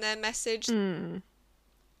do in their message.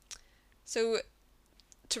 So,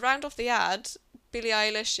 to round off the ad, Billie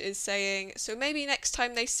Eilish is saying, so maybe next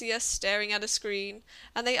time they see us staring at a screen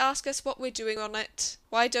and they ask us what we're doing on it,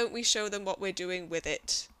 why don't we show them what we're doing with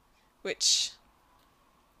it? Which...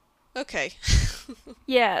 okay.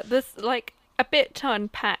 Yeah, there's like a bit to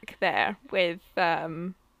unpack there with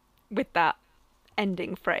that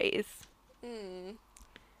ending phrase.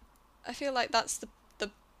 I feel like that's the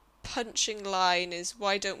punching line is,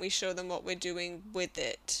 why don't we show them what we're doing with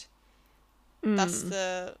it? That's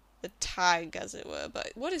the tag, as it were.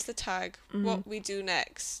 But what is the tag? What we do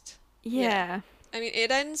next? Yeah. I mean,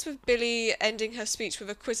 it ends with Billie ending her speech with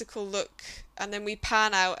a quizzical look, and then we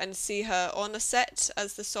pan out and see her on a set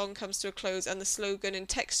as the song comes to a close, and the slogan in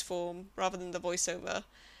text form, rather than the voiceover,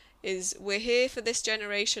 is, we're here for this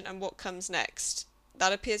generation and what comes next.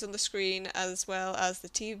 That appears on the screen as well as the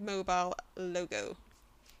T-Mobile logo.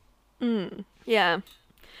 Yeah.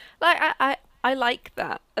 Like, I like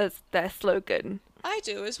that as their slogan. I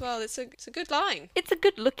do as well. It's a good line. It's a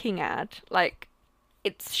good looking ad. Like,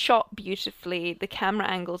 it's shot beautifully. The camera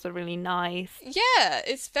angles are really nice. Yeah,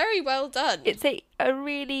 it's very well done. It's a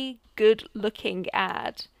really good looking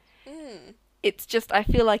ad. It's just, I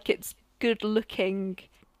feel like it's good looking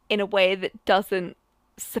in a way that doesn't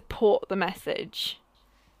support the message.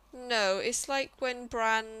 No, it's like when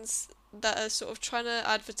brands that are sort of trying to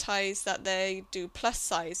advertise that they do plus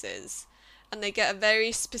sizes, and they get a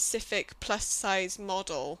very specific plus size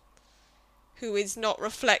model who is not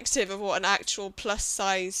reflective of what an actual plus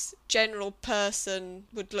size general person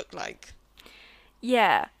would look like.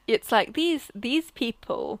 Yeah, it's like these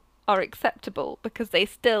people are acceptable because they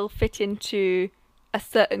still fit into a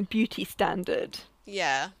certain beauty standard.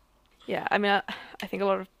 Yeah. Yeah, I mean, I think a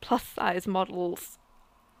lot of plus size models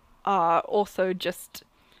are also just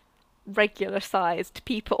regular sized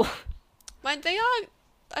people. They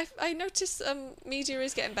are. I notice media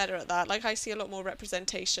is getting better at that. Like, I see a lot more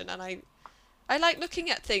representation, and I like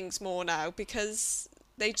looking at things more now because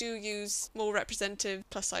they do use more representative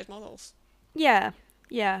plus size models. Yeah,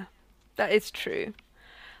 that is true.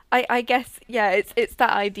 I guess, yeah, it's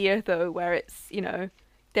that idea though where it's, you know,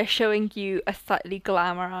 they're showing you a slightly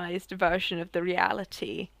glamorized version of the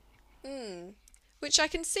reality. Which I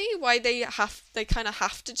can see why they kind of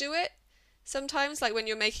have to do it. Sometimes, like when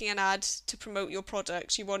you're making an ad to promote your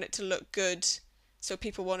product, you want it to look good so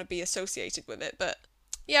people want to be associated with it. But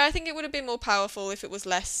yeah, I think it would have been more powerful if it was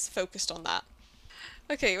less focused on that.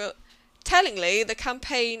 Okay, well, tellingly, the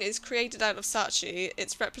campaign is created out of Saatchi.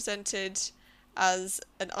 It's represented as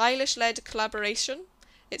an Eilish-led collaboration.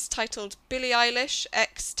 It's titled Billie Eilish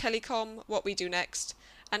X Telecom What We Do Next,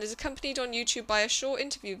 and is accompanied on YouTube by a short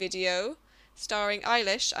interview video starring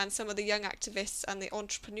Eilish and some of the young activists and the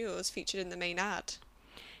entrepreneurs featured in the main ad.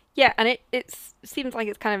 Yeah, and it seems like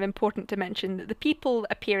it's kind of important to mention that the people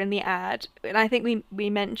that appear in the ad, and I think we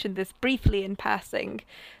mentioned this briefly in passing,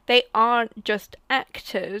 they aren't just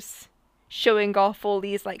actors showing off all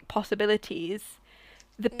these like possibilities.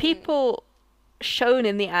 The people shown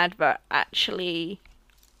in the advert actually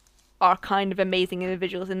are kind of amazing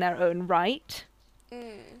individuals in their own right.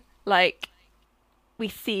 Like, we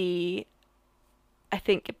see, I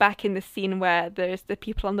think, back in the scene where there's the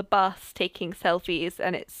people on the bus taking selfies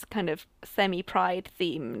and it's kind of semi-pride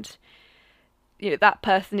themed, you know, that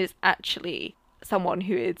person is actually someone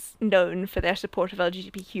who is known for their support of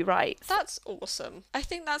LGBTQ rights. That's awesome. I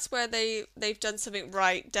think that's where they've done something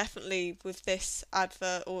right, definitely, with this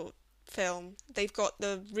advert or film. They've got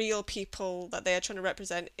the real people that they are trying to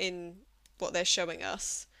represent in what they're showing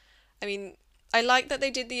us. I mean, I like that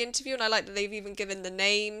they did the interview, and I like that they've even given the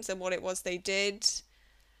names and what it was they did.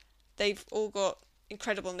 They've all got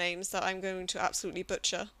incredible names that I'm going to absolutely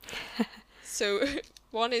butcher. So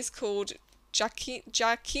one is called Jacqueline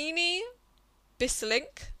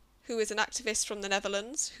Bisselink, who is an activist from the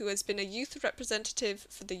Netherlands, who has been a youth representative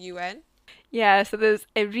for the UN. Yeah, so there's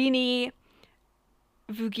Irini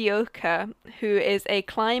Vugioka, who is a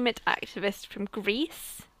climate activist from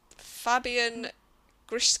Greece. Fabian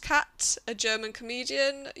Grischkat, a German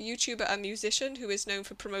comedian, YouTuber and musician who is known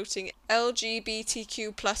for promoting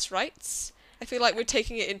LGBTQ plus rights. I feel like we're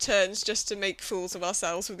taking it in turns just to make fools of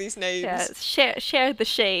ourselves with these names. Yeah, share the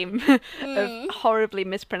shame of horribly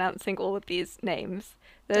mispronouncing all of these names.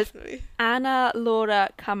 There's Definitely. Anna Laura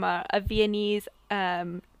Kammer, a Viennese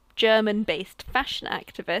German-based fashion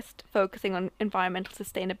activist focusing on environmental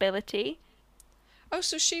sustainability. Oh,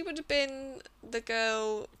 so she would have been the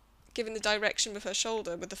girl giving the direction with her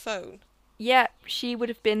shoulder with the phone. Yeah, she would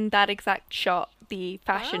have been that exact shot, the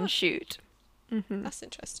fashion shoot. Mm-hmm. That's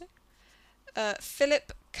interesting.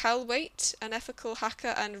 Philip Calwaite, an ethical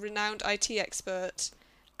hacker and renowned IT expert.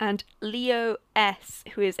 And Leo S.,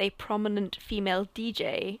 who is a prominent female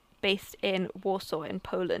DJ based in Warsaw in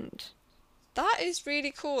Poland. That is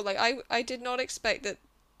really cool. Like, I did not expect that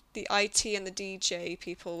the IT and the DJ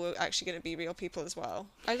people were actually going to be real people as well.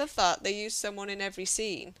 I love that. They used someone in every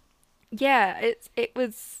scene. Yeah, it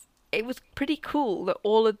was pretty cool that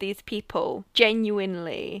all of these people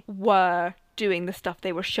genuinely were doing the stuff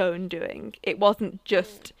they were shown doing. It wasn't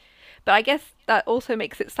just... But I guess that also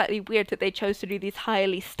makes it slightly weird that they chose to do these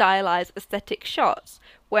highly stylized aesthetic shots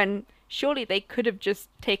when surely they could have just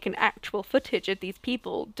taken actual footage of these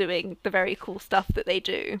people doing the very cool stuff that they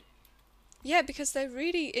do. Yeah, because they're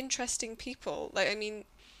really interesting people. Like, I mean,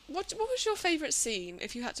 what was your favourite scene,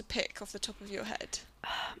 if you had to pick off the top of your head?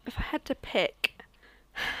 If I had to pick...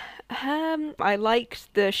 I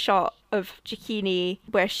liked the shot of Jacquini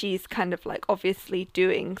where she's kind of like obviously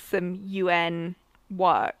doing some UN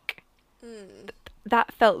work.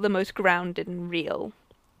 That felt the most grounded and real.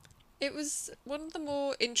 It was one of the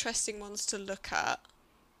more interesting ones to look at.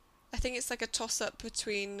 I think it's like a toss-up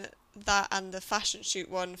between that and the fashion shoot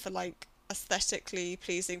one for like aesthetically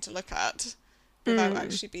pleasing to look at without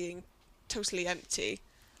actually being totally empty.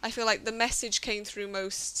 I feel like the message came through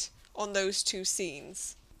most on those two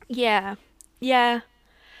scenes. Yeah.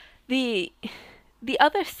 The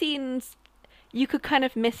other scenes, you could kind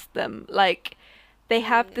of miss them. Like, they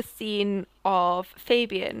have the scene of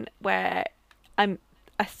Fabian where I'm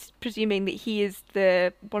presuming that he is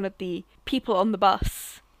one of the people on the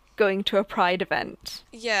bus going to a Pride event.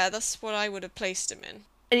 Yeah, that's what I would have placed him in.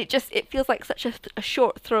 And it feels like such a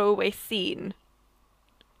short throwaway scene.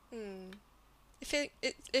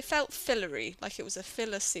 It felt fillery, like it was a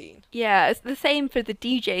filler scene. Yeah, it's the same for the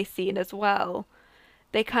DJ scene as well.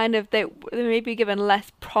 They may be given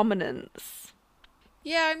less prominence.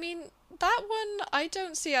 Yeah, I mean, that one, I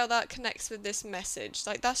don't see how that connects with this message.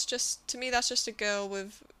 Like, to me, that's just a girl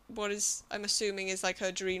with what is, I'm assuming, is like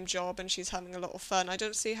her dream job and she's having a lot of fun. I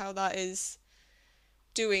don't see how that is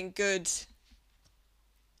doing good.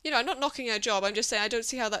 You know, I'm not knocking her job, I'm just saying I don't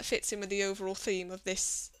see how that fits in with the overall theme of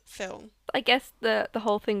this film. I guess the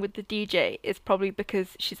whole thing with the DJ is probably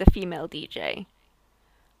because she's a female DJ.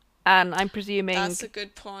 And I'm presuming... That's a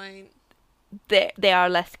good point. They are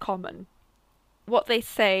less common. What they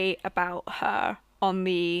say about her on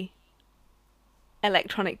the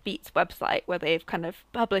Electronic Beats website, where they've kind of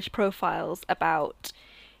published profiles about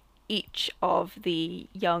each of the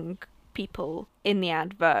young people in the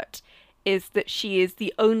advert, is that she is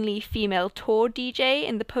the only female tour DJ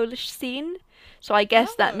in the Polish scene. So I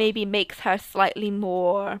guess that maybe makes her slightly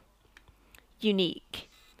more unique.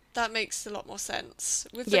 That makes a lot more sense.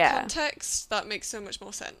 With the context, that makes so much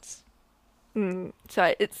more sense.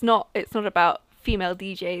 So it's not about female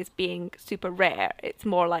DJs being super rare. It's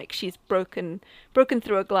more like she's broken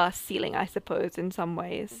through a glass ceiling, I suppose, in some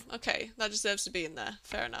ways. Okay, that deserves to be in there.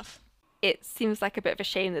 Fair enough. It seems like a bit of a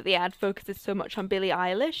shame that the ad focuses so much on Billie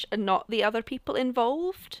Eilish and not the other people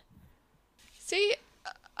involved. See,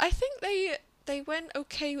 I think they went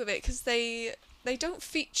okay with it because they don't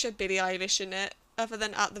feature Billie Eilish in it other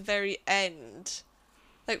than at the very end.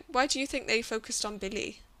 Like, why do you think they focused on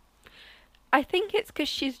Billie? I think it's because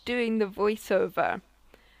she's doing the voiceover.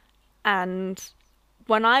 And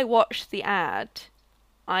when I watched the ad,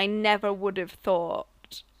 I never would have thought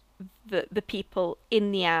that the people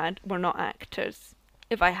in the ad were not actors.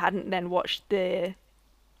 If I hadn't then watched the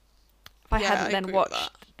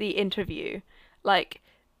interview, like,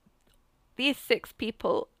 these 6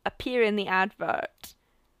 people appear in the advert,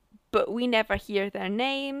 but we never hear their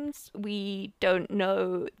names. We don't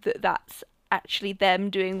know that that's actually them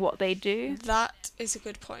doing what they do. That is a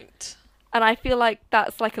good point. And I feel like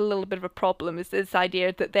that's like a little bit of a problem, is this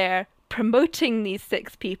idea that they're promoting these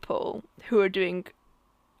 6 people who are doing,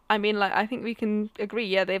 I mean, like, I think we can agree,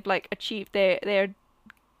 yeah, they've like achieved, they're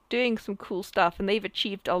doing some cool stuff and they've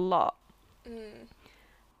achieved a lot.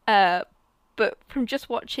 But from just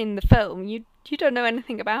watching the film, you don't know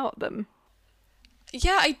anything about them.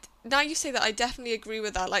 Yeah, now you say that, I definitely agree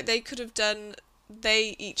with that. Like, they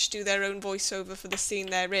each do their own voiceover for the scene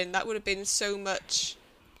they're in. That would have been so much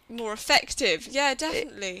more effective. Yeah,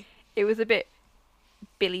 definitely. It was a bit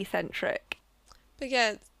Billy-centric. But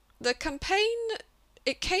yeah, the campaign,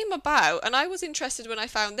 it came about, and I was interested when I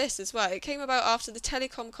found this as well. It came about after the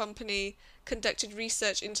telecom company conducted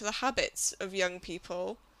research into the habits of young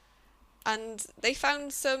people, and they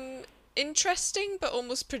found some interesting but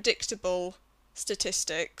almost predictable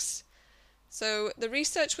statistics. So the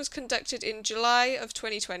research was conducted in July of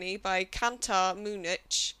 2020 by Kantar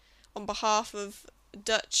Munich on behalf of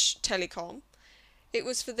Dutch Telecom. It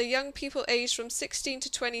was for the young people aged from 16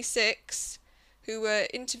 to 26 who were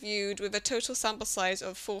interviewed with a total sample size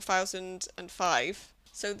of 4,005.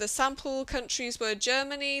 So the sample countries were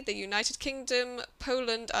Germany, the United Kingdom,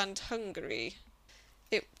 Poland and Hungary.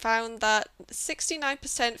 It found that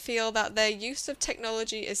 69% feel that their use of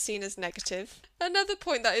technology is seen as negative. Another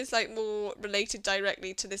point that is like more related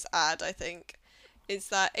directly to this ad, I think, is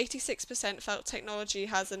that 86% felt technology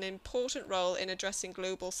has an important role in addressing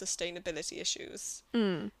global sustainability issues,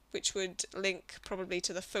 which would link probably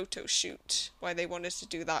to the photo shoot, why they wanted to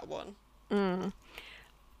do that one.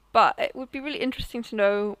 But it would be really interesting to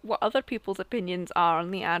know what other people's opinions are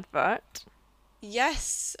on the advert.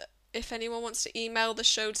 Yes, if anyone wants to email the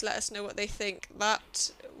show to let us know what they think,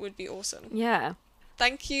 that would be awesome. Yeah.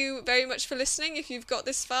 Thank you very much for listening if you've got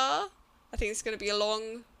this far. I think it's going to be a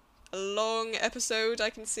long episode, I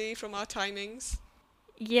can see from our timings.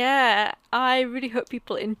 Yeah, I really hope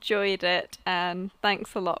people enjoyed it, and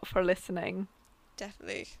thanks a lot for listening.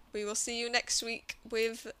 Definitely. We will see you next week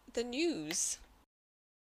with the news.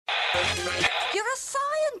 You're a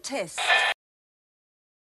scientist.